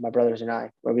design for my brothers and I,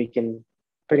 where we can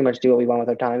pretty much do what we want with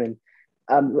our time. And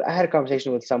I had a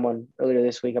conversation with someone earlier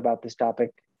this week about this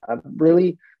topic.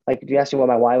 Really, like, if you ask me what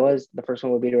my why was, the first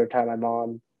one would be to retire my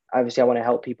mom. Obviously, I want to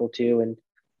help people too, and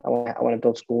I want to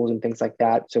build schools and things like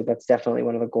that. So that's definitely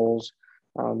one of the goals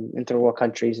in third world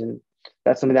countries, and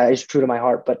that's something that is true to my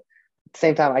heart. But at the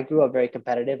same time, I grew up very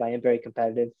competitive. I am very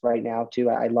competitive right now too.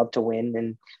 I love to win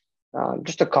and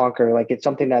just to conquer. Like, it's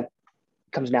something that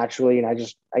comes naturally, and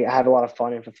I have a lot of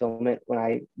fun and fulfillment when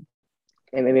I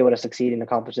am able to succeed and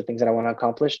accomplish the things that I want to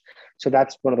accomplish. So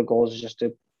that's one of the goals, is just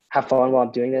to have fun while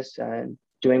I'm doing this and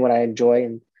doing what I enjoy.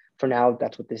 And for now,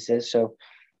 that's what this is. So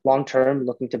long term,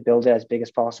 looking to build it as big as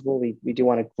possible. We do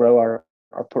want to grow our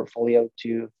portfolio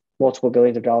to multiple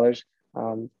billions of dollars.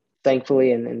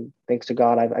 Thankfully, and thanks to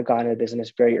God, I've gotten into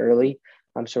business very early.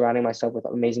 I'm surrounding myself with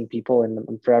amazing people, and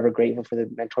I'm forever grateful for the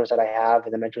mentors that I have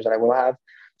and the mentors that I will have.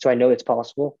 So I know it's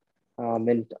possible.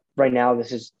 And right now,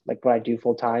 this is like what I do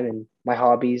full time, and my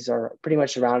hobbies are pretty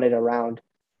much surrounded around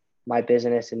my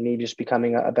business and me just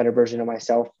becoming a better version of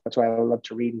myself. That's why I love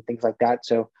to read and things like that.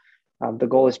 So the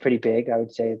goal is pretty big. I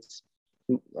would say it's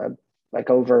like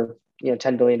over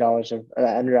 $10 billion of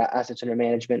assets under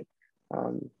management.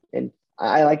 And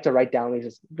I like to write down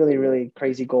these really, really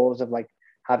crazy goals of like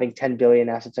having 10 billion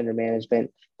assets under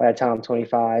management by the time I'm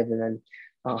 25, and then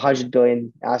 100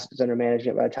 billion assets under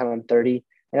management by the time I'm 30.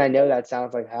 And I know that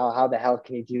sounds like, how the hell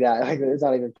can you do that? Like, it's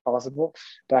not even possible.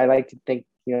 But I like to think,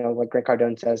 like Grant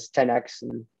Cardone says, 10x.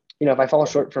 And, if I fall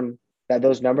short from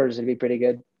those numbers, it'd be pretty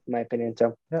good, in my opinion.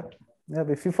 So, yeah. But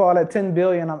if you fall at 10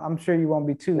 billion, I'm sure you won't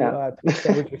be too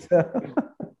upset with yourself.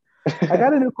 I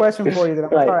got a new question for you that I'm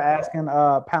going to start asking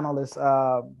panelists.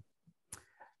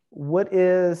 What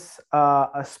is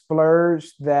a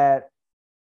splurge that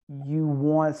you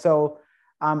want? So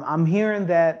I'm hearing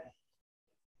that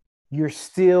you're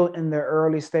still in the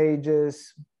early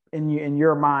stages in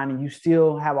your mind, and you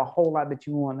still have a whole lot that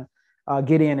you want to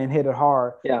get in and hit it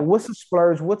hard. Yeah. But what's a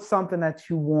splurge? What's something that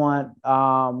you want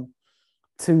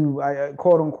to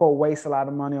quote unquote waste a lot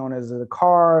of money on? Is it a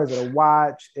car? Is it a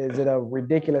watch? Is it a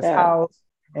ridiculous house?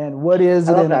 And what is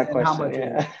it? And how much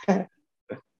is it?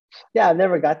 Yeah, I've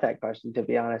never got that question, to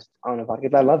be honest, on a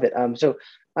podcast. I love it. So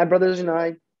my brothers and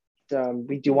I,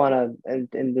 we do want to,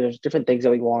 and there's different things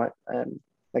that we want,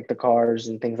 like the cars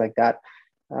and things like that,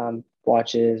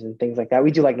 watches and things like that.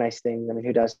 We do like nice things. I mean,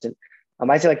 who doesn't?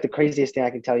 I'd say like the craziest thing I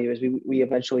can tell you is we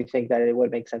eventually think that it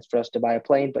would make sense for us to buy a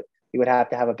plane, but we would have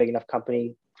to have a big enough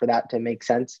company for that to make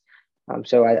sense.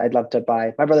 So I'd love to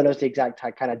buy. My brother knows the exact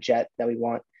kind of jet that we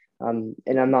want, and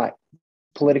I'm not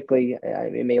politically.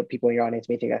 People in your audience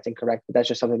may think that's incorrect, but that's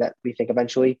just something that we think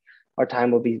eventually our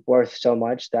time will be worth so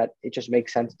much that it just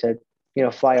makes sense to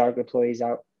fly our employees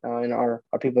out and our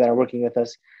people that are working with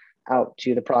us out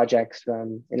to the projects,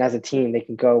 and as a team they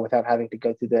can go without having to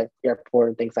go through the airport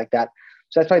and things like that.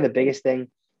 So that's probably the biggest thing,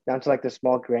 down to like the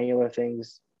small granular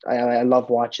things. I love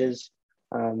watches,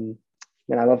 and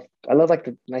I love like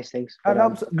the nice things.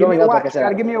 But, give me a watch. Like I said, you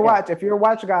gotta give me a watch. If you're a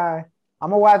watch guy,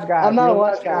 I'm a watch guy. I'm not a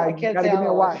watch guy. I can't say give me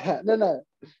a watch. No.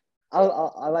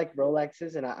 I like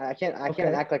Rolexes, and I can't Okay.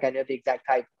 act like I know the exact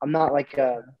type. I'm not like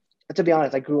to be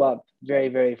honest, I grew up very,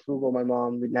 very frugal. My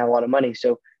mom didn't have a lot of money,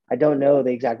 so I don't know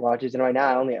the exact watches. And right now,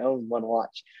 I only own one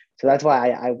watch, so that's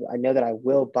why I know that I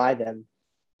will buy them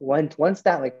once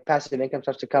that like passive income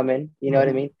starts to come in. You know what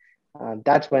I Mhm. mean?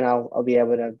 That's when I'll be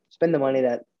able to spend the money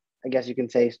that I guess you can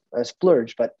say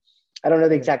splurge, but I don't know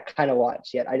the Yeah. exact kind of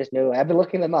watch yet. I just know I've been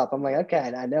looking them up. I'm like, okay,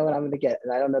 I know what I'm going to get,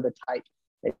 and I don't know the type.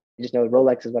 I just know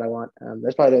Rolex is what I want.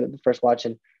 That's probably the first watch,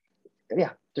 and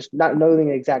yeah, just not knowing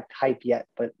the exact type yet,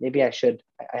 but maybe I should.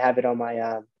 I have it on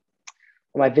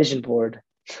my vision board.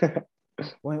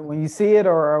 When you see it,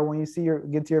 or when you see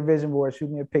get to your vision board, shoot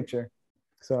me a picture.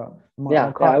 So I'm gonna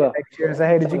Yeah, call I you will. next year and say,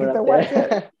 "Hey, did you Throw it get up that watch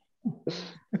yet?"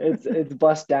 there. It's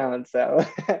bust down, so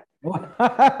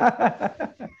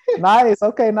Nice.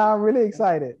 Okay, now I'm really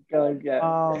excited. going yeah.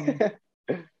 Um,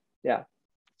 Yeah.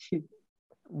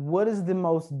 what is the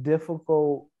most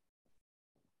difficult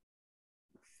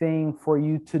thing for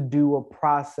you to do or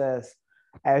process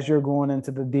as you're going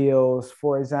into the deals?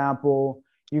 For example,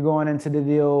 you're going into the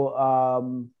deal,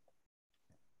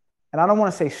 and I don't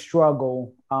want to say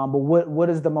struggle, but what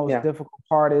is the most Yeah. difficult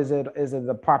part? Is it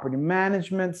the property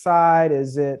management side?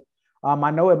 Is it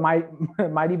I know it might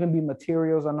it might even be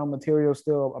materials. I know materials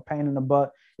still a pain in the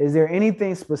butt. Is there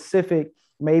anything specific?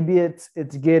 Maybe it's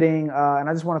getting, and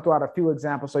I just want to throw out a few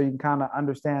examples so you can kind of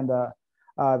understand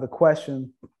the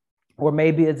question. Or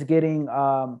maybe it's getting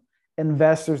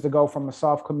investors to go from a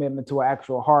soft commitment to an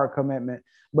actual hard commitment.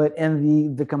 But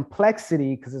in the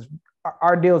complexity, because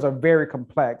our deals are very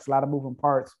complex, a lot of moving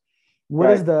parts.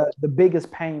 What is Right. the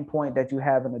biggest pain point that you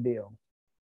have in a deal?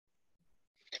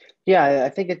 Yeah, I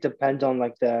think it depends on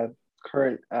like the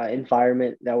current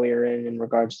environment that we are in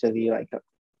regards to the like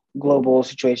global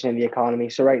situation in the economy.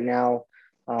 So right now,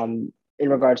 in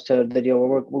regards to the deal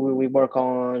we work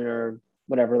on or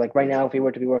whatever, like right now, if we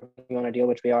were to be working on a deal,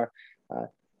 which we are, uh,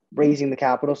 raising the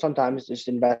capital, sometimes just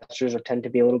investors tend to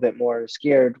be a little bit more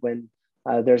scared when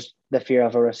there's the fear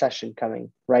of a recession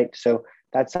coming, right? So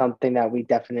that's something that we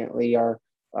definitely are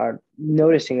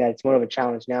noticing that it's more of a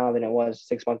challenge now than it was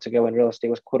 6 months ago when real estate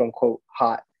was quote unquote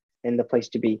hot and the place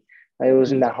to be. It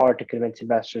wasn't that hard to convince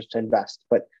investors to invest,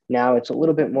 but now it's a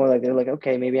little bit more like they're like,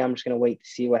 okay, maybe I'm just going to wait to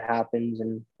see what happens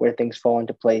and where things fall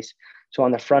into place. So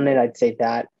on the front end, I'd say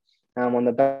that. On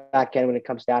the back end, when it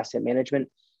comes to asset management,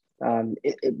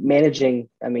 managing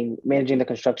the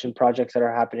construction projects that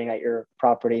are happening at your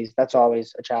properties, that's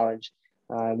always a challenge.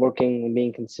 Working and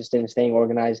being consistent and staying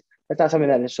organized, that's not something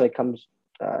that necessarily comes.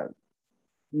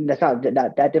 That's not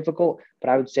that difficult, but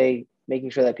I would say making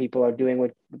sure that people are doing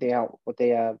what they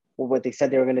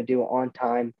said they were going to do on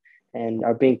time and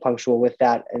are being punctual with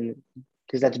that, and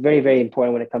because that's very, very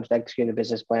important when it comes to executing the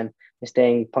business plan and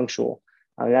staying punctual.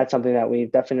 That's something that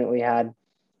we've definitely had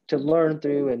to learn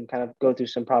through and kind of go through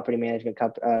some and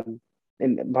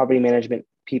property management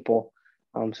people.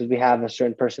 So we have a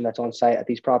certain person that's on site at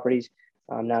these properties.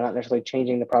 Now, not necessarily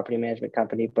changing the property management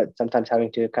company, but sometimes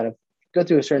having to kind of go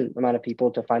through a certain amount of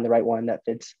people to find the right one that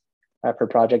fits per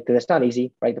project. And it's not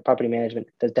easy, right? The property management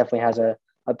definitely has a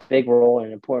big role and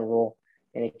an important role,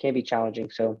 and it can be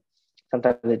challenging. So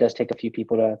sometimes it does take a few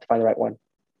people to find the right one.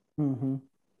 Mm-hmm.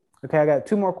 Okay, I got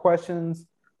two more questions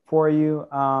for you.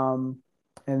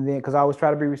 And then, because I always try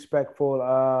to be respectful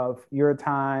of your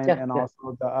time Yeah, and yeah,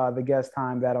 also the guest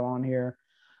time that are on here.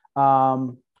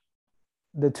 Um,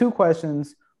 the two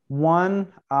questions.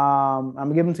 One, I'm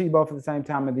gonna give them to you both at the same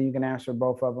time, and then you can answer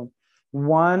both of them.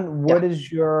 One, what yeah.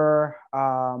 is your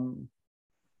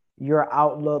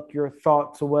outlook, your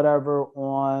thoughts, or whatever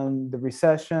on the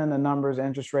recession, the numbers,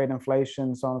 interest rate,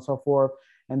 inflation, so on and so forth?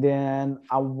 And then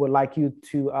I would like you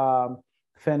to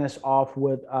finish off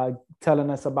with telling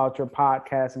us about your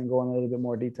podcast and go in a little bit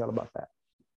more detail about that.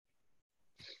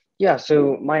 Yeah,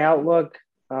 so my outlook,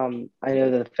 I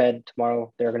know that the Fed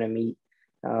tomorrow they're going to meet,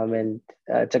 and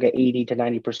it's like an 80 to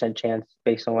 90% chance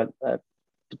based on what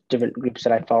different groups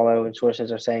that I follow and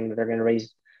sources are saying that they're going to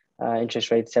raise interest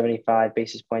rates 75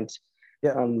 basis points.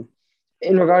 Yeah. Um,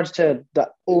 in regards to the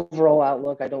overall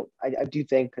outlook, I do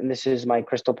think, and this is my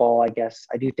crystal ball, I guess,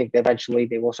 I do think that eventually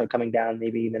they will start coming down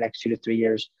maybe in the next 2 to 3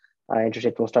 years. Interest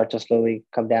rates will start to slowly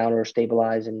come down or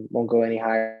stabilize and won't go any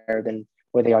higher than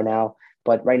where they are now.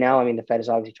 But right now, I mean, the Fed is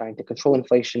obviously trying to control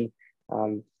inflation.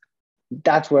 Um,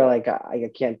 that's where like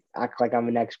I can't act like I'm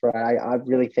an expert. I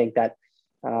really think that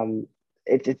um,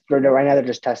 it's right now they're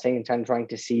just testing and kind of trying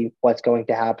to see what's going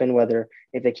to happen, whether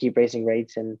if they keep raising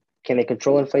rates and can they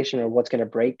control inflation or what's going to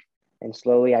break. And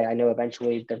slowly, I know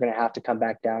eventually they're going to have to come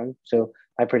back down. So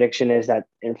my prediction is that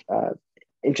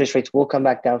interest rates will come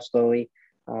back down slowly.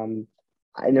 Um,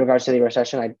 in regards to the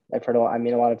recession, I've heard a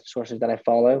lot of sources that I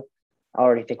follow. I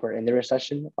already think we're in the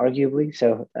recession, arguably.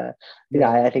 So,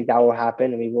 I think that will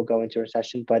happen and we will go into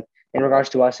recession. But in regards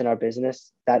to us and our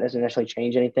business, that doesn't necessarily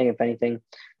change anything. If anything,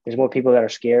 there's more people that are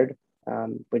scared,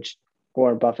 which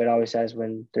Warren Buffett always says,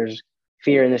 when there's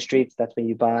fear in the streets, that's when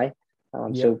you buy.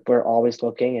 So we're always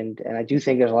looking, and I do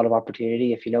think there's a lot of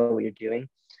opportunity if you know what you're doing.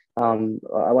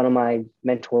 One of my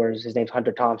mentors, his name's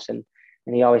Hunter Thompson,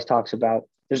 and he always talks about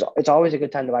it's always a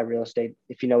good time to buy real estate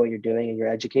if you know what you're doing and you're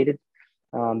educated.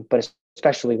 But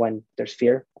especially when there's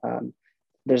fear.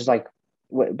 There's like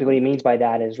what he means by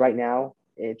that is right now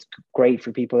it's great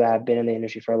for people that have been in the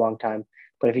industry for a long time.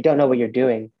 But if you don't know what you're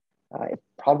doing, it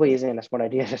probably isn't a smart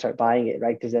idea to start buying it,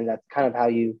 right? Because then that's kind of how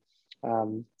you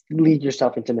lead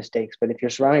yourself into mistakes. But if you're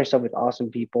surrounding yourself with awesome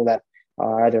people that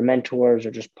are either mentors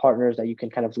or just partners that you can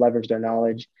kind of leverage their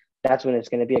knowledge, that's when it's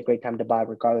going to be a great time to buy,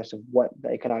 regardless of what the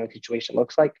economic situation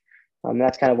looks like.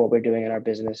 That's kind of what we're doing in our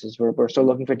business is we're still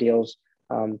looking for deals.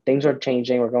 Things are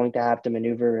changing. We're going to have to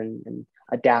maneuver and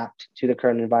adapt to the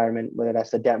current environment, whether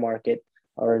that's the debt market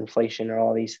or inflation or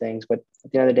all these things. But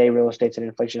at the end of the day, real estate's an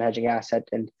inflation hedging asset.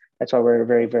 And that's why we're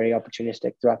very, very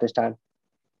opportunistic throughout this time.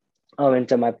 And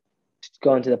to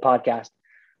go into the podcast,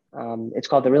 it's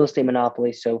called The Real Estate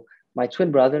Monopoly. So my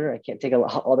twin brother, I can't take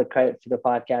all the credit for the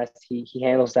podcast. He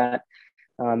handles that.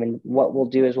 And what we'll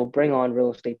do is we'll bring on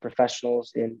real estate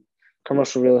professionals in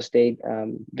commercial real estate,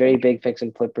 very big fix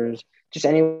and flippers, just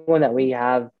anyone that we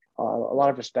have a lot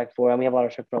of respect for. And we have a lot of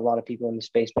respect for a lot of people in the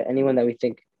space, but anyone that we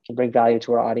think can bring value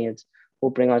to our audience,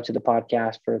 we'll bring onto the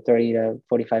podcast for a 30 to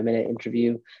 45-minute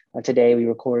interview. Today, we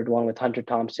recorded one with Hunter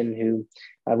Thompson, who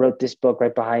wrote this book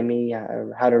right behind me,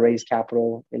 How to Raise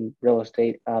Capital in Real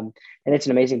Estate. And it's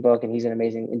an amazing book, and he's an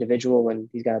amazing individual, and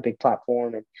he's got a big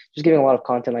platform, and just giving a lot of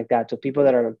content like that. So people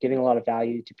that are giving a lot of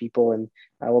value to people, and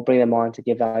we'll bring them on to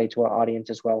give value to our audience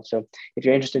as well. So if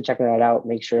you're interested in checking that out,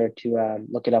 make sure to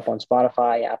look it up on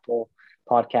Spotify, Apple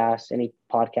Podcasts, any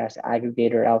podcast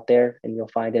aggregator out there, and you'll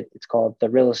find it. It's called The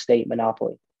Real Estate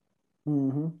Monopoly.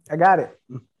 Mm-hmm. I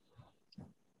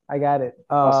got it.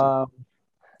 Awesome.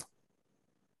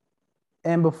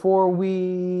 And before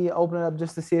we open it up,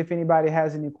 just to see if anybody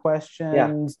has any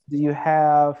questions, do you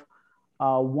have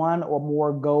one or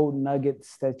more gold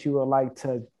nuggets that you would like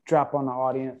to drop on the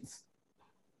audience?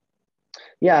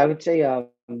 Yeah, I would say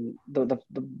the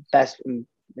best and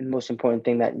most important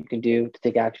thing that you can do to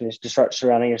take action is to start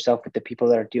surrounding yourself with the people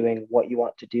that are doing what you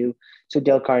want to do. So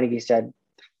Dale Carnegie said,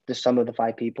 the sum of the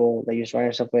 5 people that you surround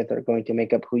yourself with are going to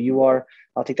make up who you are.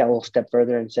 I'll take that a little step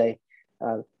further and say,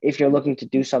 if you're looking to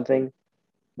do something,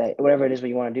 that whatever it is what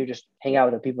you want to do, just hang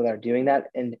out with the people that are doing that.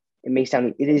 And it may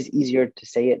sound, it is easier to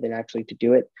say it than actually to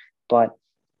do it. But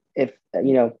if, a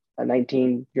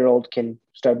 19-year-old can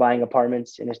start buying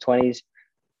apartments in his 20s,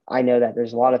 I know that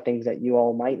there's a lot of things that you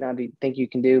all might not think you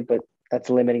can do, but that's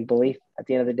a limiting belief. At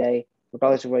the end of the day,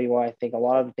 regardless of where you are, I think a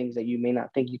lot of the things that you may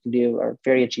not think you can do are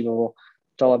very achievable.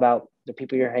 It's all about the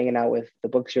people you're hanging out with, the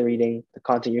books you're reading, the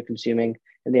content you're consuming,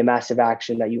 and the massive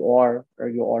action that you are or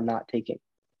you are not taking.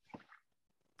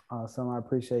 Awesome. I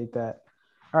appreciate that.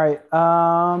 All right.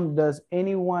 Does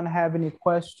anyone have any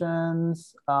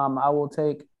questions? I will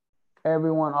take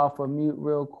everyone off of mute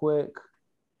real quick.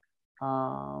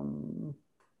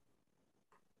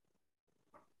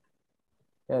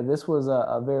 Yeah, this was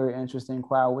a very interesting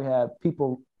crowd. We had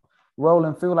people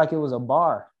rolling, feel like it was a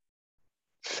bar.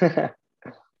 All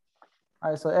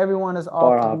right, so everyone is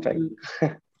off the mute.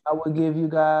 I will give you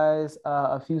guys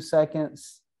a few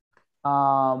seconds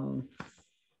to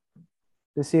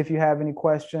see if you have any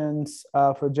questions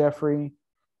for Jeffrey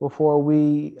before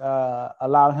we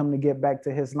allow him to get back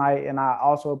to his night. And I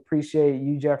also appreciate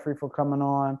you, Jeffrey, for coming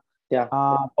on. Yeah.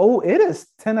 It is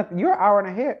 10. You're an hour and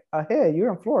a half ahead.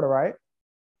 You're in Florida, right?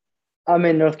 I'm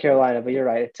in North Carolina, but you're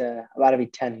right. It's about to be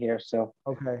 10 here. So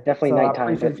okay, definitely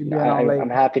nighttime. But I'm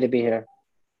happy to be here.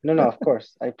 No, of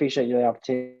course. I appreciate the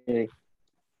opportunity.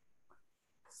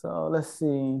 So let's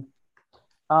see.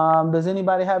 Does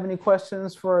anybody have any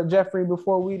questions for Jeffrey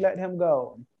before we let him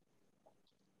go?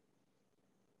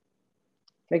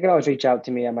 They can always reach out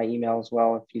to me at my email as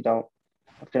well if you're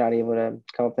not able to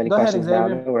come up with any questions now.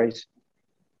 No worries.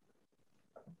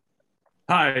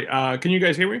 Hi, can you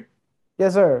guys hear me?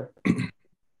 Yes, sir.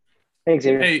 Thanks,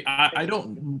 Xavier. Hey, I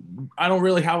don't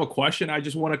really have a question. I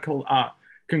just want to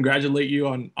congratulate you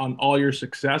on all your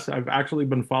success. I've actually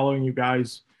been following you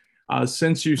guys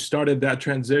since you started that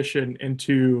transition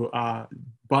into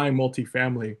buying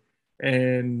multifamily.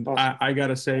 And awesome. I got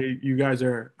to say, you guys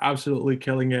are absolutely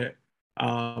killing it,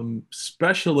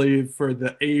 especially for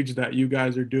the age that you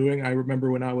guys are doing. I remember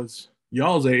when I was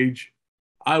y'all's age,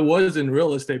 I was in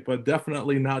real estate, but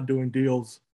definitely not doing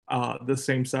deals the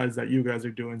same size that you guys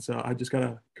are doing. So I just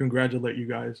gotta congratulate you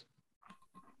guys.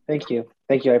 Thank you.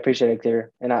 Thank you. I appreciate it,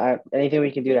 Clear. And anything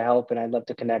we can do to help, and I'd love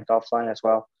to connect offline as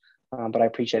well. But I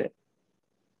appreciate it.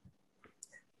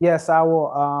 Yes, I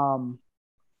will.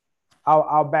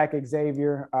 I'll back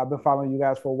Xavier. I've been following you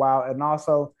guys for a while, and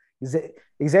also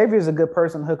Xavier is a good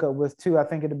person to hook up with too. I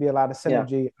think it'd be a lot of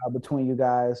synergy between you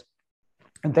guys.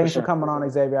 And thanks for coming on,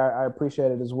 Xavier. I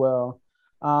appreciate it as well.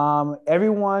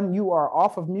 Everyone, you are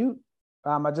off of mute.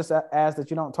 I just ask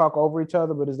that you don't talk over each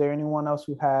other, but is there anyone else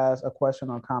who has a question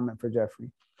or comment for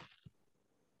Jeffrey?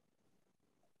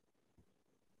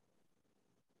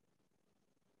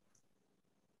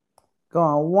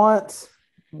 Going once.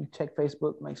 Let me check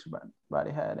Facebook, make sure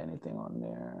anybody had anything on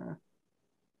there.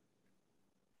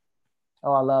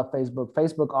 Oh, I love Facebook.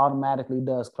 Facebook automatically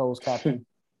does closed caption.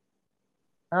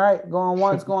 All right, going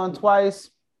once, going twice.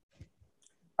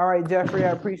 All right, Jeffrey,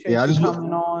 I appreciate you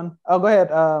coming on. Oh, go ahead.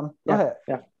 Go ahead.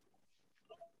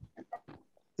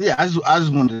 Yeah, I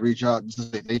just wanted to reach out just to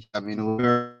say thank you. I mean,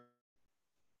 we're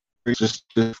just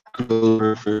for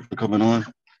coming on,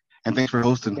 and thanks for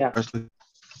hosting. Yeah. Presley.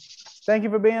 Thank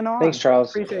you for being on. Thanks, Charles.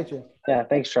 Appreciate you. Yeah,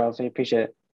 thanks, Charles. I appreciate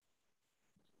it.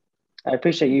 I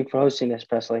appreciate you for hosting this,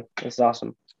 Presley. This is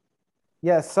awesome.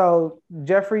 Yes. So,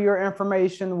 Jeffrey, your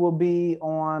information will be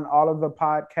on all of the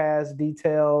podcast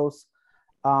details.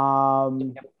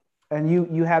 And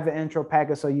you have the intro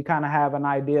package, so you kind of have an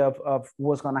idea of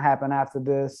what's going to happen after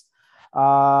this. So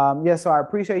I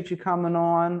appreciate you coming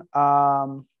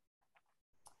on.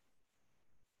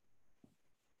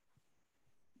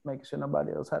 Making sure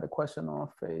nobody else had a question on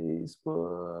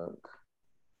Facebook.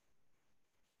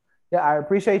 Yeah, I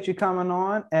appreciate you coming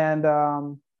on, and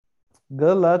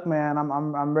good luck, man.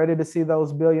 I'm ready to see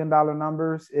those $1 billion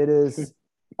numbers. It is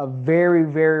a very,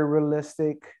 very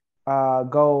realistic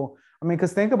goal. I mean,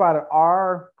 because think about it,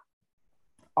 our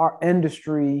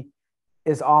industry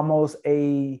is almost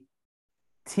a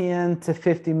 $10 to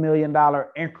 $50 million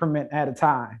increment at a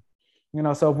time. You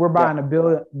know, so if we're buying a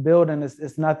building,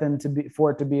 it's nothing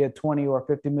for it to be a 20 or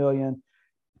 50 million.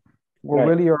 Or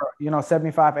really, or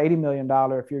 $75, $80 million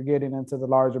if you're getting into the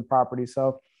larger property.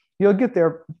 So you'll get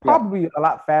there probably a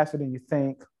lot faster than you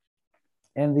think.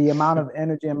 And the amount of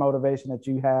energy and motivation that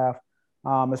you have,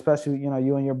 especially,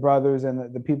 you and your brothers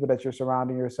and the people that you're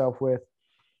surrounding yourself with.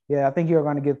 Yeah, I think you're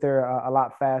going to get there a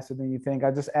lot faster than you think.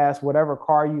 I just ask whatever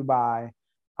car you buy,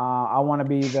 I want to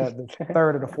be the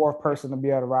third or the fourth person to be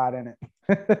able to ride in it.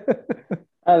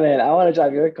 Oh, man, I want to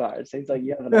drive your car. It seems like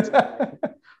you have a nice car.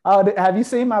 Oh, have you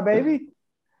seen my baby?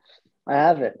 I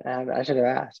haven't. I should have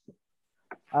asked.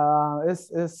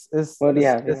 What do you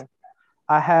have?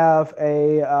 I have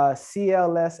a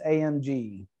CLS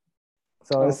AMG.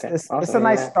 So it's a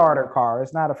nice starter car.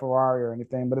 It's not a Ferrari or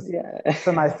anything, but it's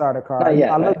a nice starter car.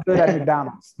 I look good at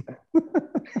McDonald's.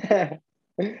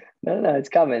 No, it's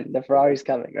coming. The Ferrari's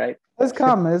coming, right? It's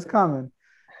coming.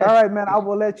 All right, man. I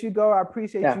will let you go. I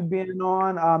appreciate you being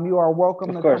on. You are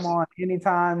welcome to come on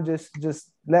anytime.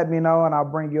 Just let me know, and I'll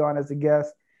bring you on as a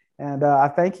guest. And I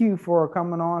thank you for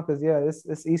coming on because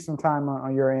it's Eastern time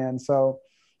on your end. So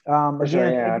thank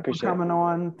you for coming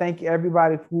on. Thank you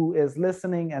everybody who is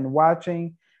listening and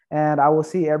watching. And I will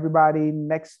see everybody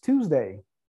next Tuesday.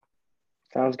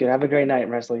 Sounds good. Have a great night,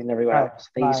 Presley, and everyone else.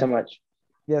 Thank you so much.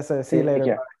 Yes, sir. See you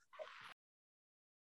later.